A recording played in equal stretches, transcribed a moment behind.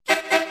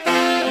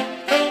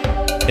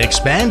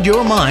Expand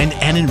your mind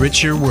and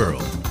enrich your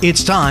world.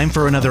 It's time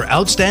for another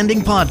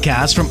outstanding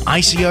podcast from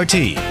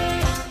ICRT.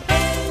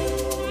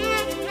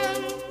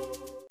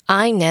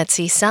 I'm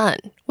Nancy Sun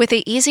with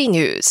the Easy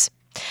News.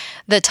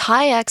 The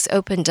TAIEX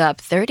opened up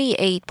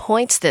 38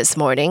 points this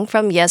morning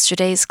from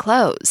yesterday's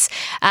close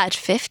at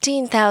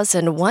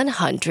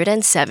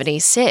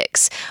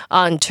 15,176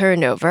 on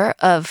turnover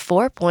of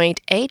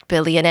 4.8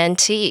 billion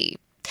NT.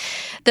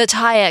 The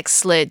TAIEX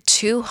slid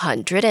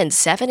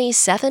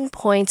 277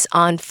 points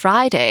on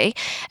Friday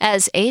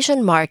as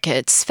Asian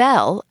markets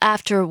fell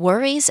after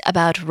worries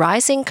about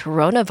rising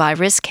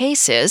coronavirus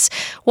cases,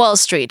 Wall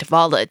Street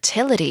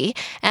volatility,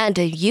 and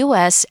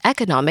U.S.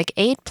 economic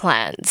aid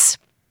plans.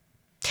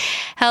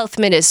 Health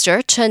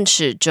Minister Chen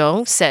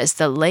Shizhong says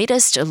the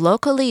latest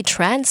locally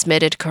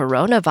transmitted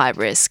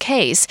coronavirus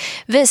case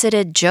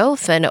visited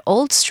Jiufen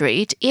Old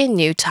Street in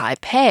New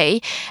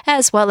Taipei,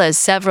 as well as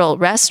several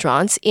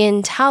restaurants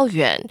in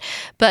Taoyuan,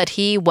 but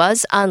he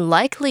was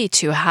unlikely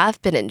to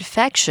have been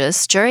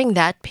infectious during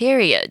that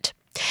period.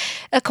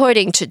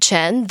 According to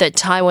Chen, the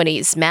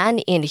Taiwanese man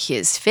in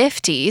his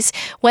 50s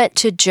went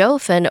to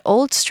Jiufen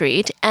Old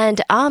Street and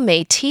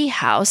Amei Tea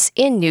House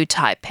in New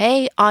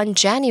Taipei on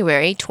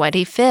January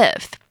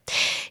 25th.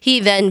 He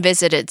then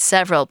visited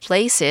several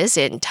places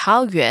in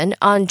Taoyuan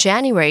on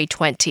January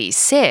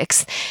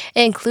 26th,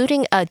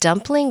 including a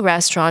dumpling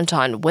restaurant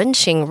on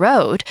Wenxing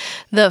Road,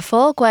 the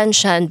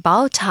Foguanshan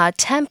Baota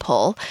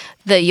Temple,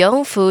 the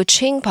Yongfu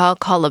Qingpao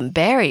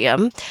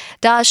Columbarium,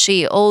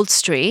 Dashi Old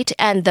Street,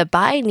 and the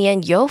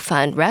Bainian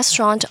Youfan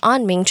restaurant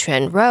on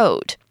Mingquan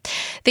Road.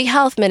 The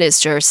health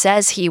minister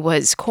says he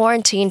was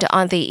quarantined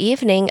on the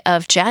evening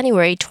of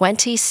January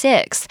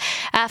 26th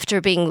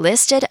after being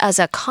listed as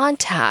a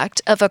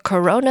contact of a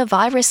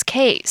coronavirus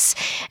case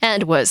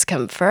and was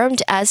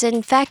confirmed as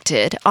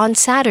infected on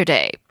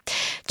Saturday.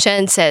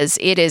 Chen says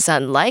it is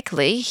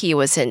unlikely he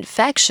was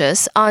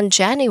infectious on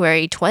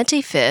January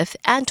 25th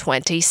and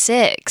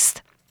 26th.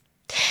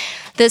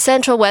 The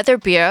Central Weather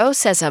Bureau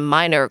says a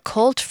minor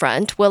cold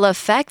front will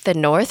affect the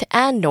north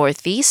and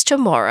northeast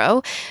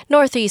tomorrow.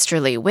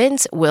 Northeasterly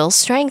winds will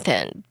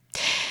strengthen.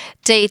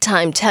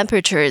 Daytime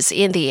temperatures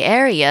in the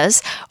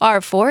areas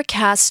are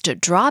forecast to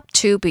drop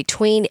to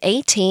between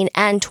 18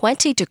 and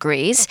 20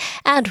 degrees,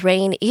 and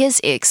rain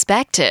is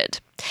expected.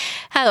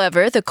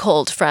 However, the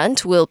cold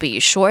front will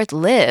be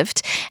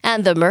short-lived,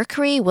 and the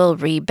mercury will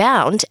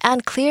rebound,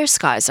 and clear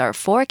skies are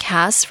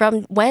forecast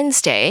from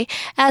Wednesday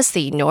as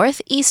the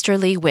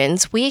northeasterly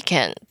winds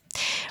weaken.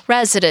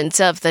 Residents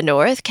of the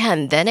north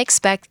can then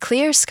expect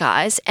clear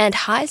skies and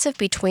highs of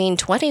between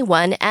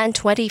 21 and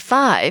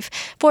 25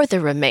 for the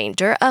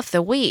remainder of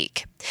the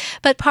week.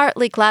 But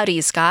partly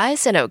cloudy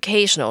skies and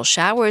occasional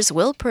showers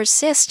will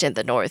persist in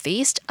the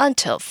northeast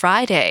until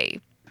Friday.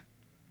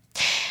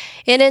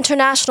 In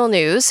international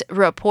news,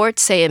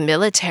 reports say a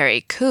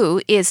military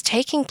coup is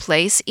taking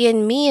place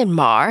in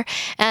Myanmar,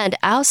 and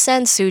Aung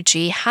San Suu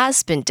Kyi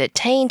has been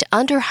detained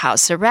under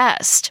house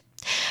arrest.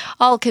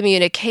 All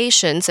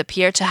communications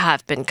appear to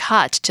have been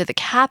cut to the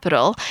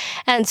capital,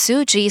 and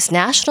Suu Kyi's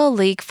National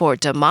League for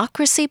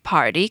Democracy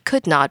party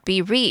could not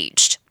be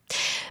reached.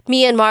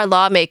 Myanmar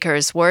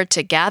lawmakers were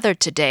to gather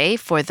today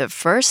for the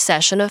first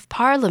session of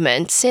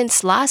parliament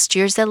since last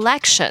year's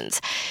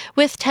elections,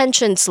 with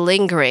tensions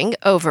lingering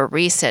over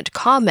recent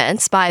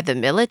comments by the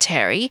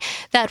military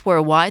that were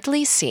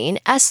widely seen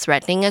as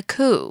threatening a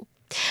coup.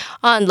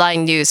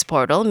 Online news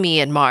portal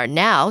Myanmar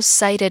Now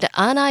cited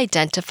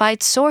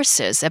unidentified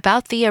sources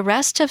about the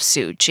arrest of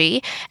Suu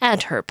Kyi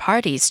and her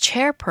party's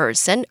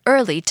chairperson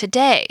early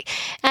today,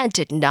 and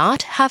did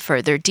not have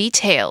further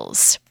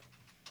details.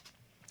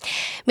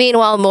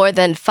 Meanwhile, more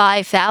than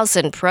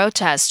 5,000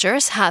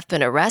 protesters have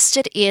been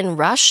arrested in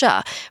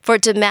Russia for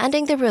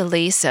demanding the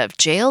release of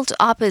jailed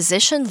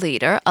opposition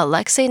leader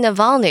Alexei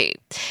Navalny.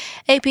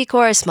 AP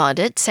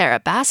correspondent Sarah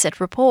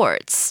Bassett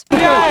reports.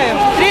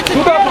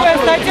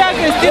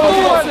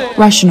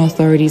 Russian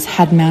authorities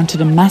had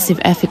mounted a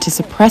massive effort to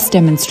suppress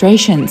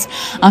demonstrations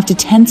after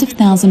tens of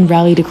thousands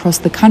rallied across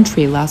the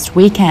country last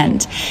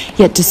weekend.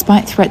 Yet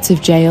despite threats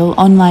of jail,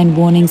 online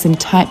warnings and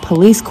tight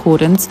police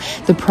cordons,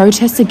 the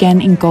protests again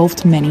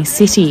engulfed many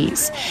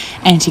cities.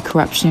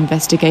 Anti-corruption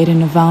investigator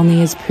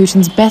Navalny is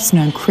Putin's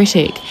best-known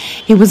critic.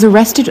 He was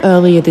arrested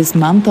earlier this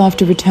month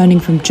after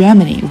returning from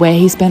Germany, where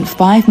he spent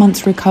 5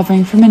 months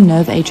recovering from a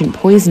nerve agent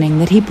poisoning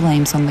that he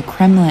blames on the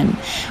Kremlin.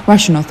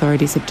 Russian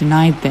authorities have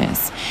denied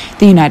this.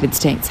 The United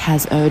States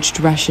has urged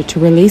Russia to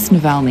release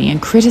Navalny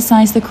and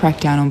criticized the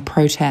crackdown on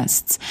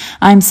protests.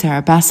 I'm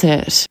Sarah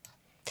Bassett.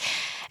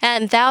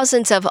 And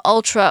thousands of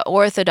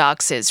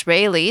ultra-Orthodox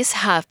Israelis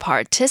have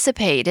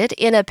participated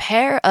in a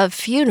pair of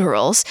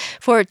funerals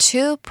for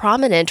two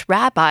prominent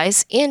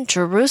rabbis in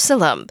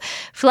Jerusalem,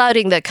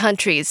 flouting the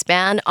country's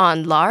ban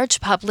on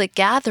large public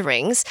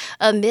gatherings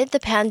amid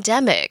the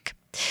pandemic.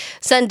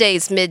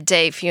 Sunday's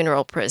midday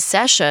funeral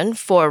procession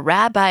for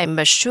Rabbi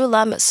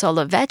Meshulam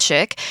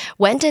Soloveitchik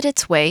wended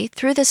its way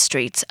through the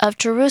streets of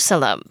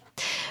Jerusalem.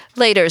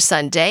 Later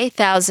Sunday,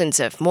 thousands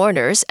of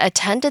mourners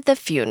attended the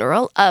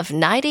funeral of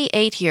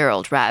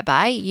 98-year-old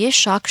Rabbi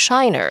Yishak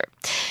Shiner.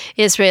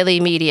 Israeli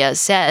media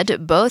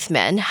said both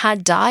men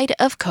had died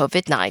of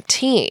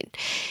COVID-19.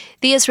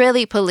 The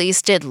Israeli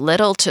police did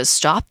little to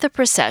stop the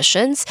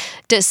processions,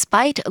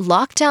 despite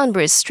lockdown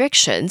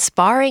restrictions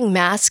barring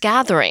mass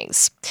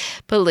gatherings.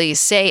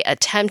 Police say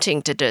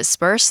attempting to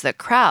disperse the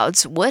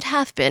crowds would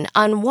have been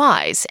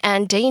unwise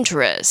and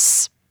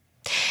dangerous.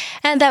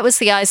 And that was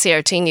the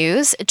ICRT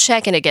News.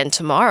 Check in again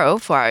tomorrow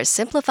for our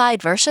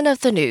simplified version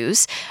of the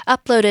news,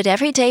 uploaded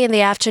every day in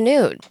the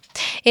afternoon.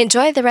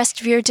 Enjoy the rest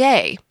of your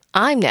day.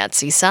 I'm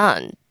Nancy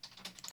Sun.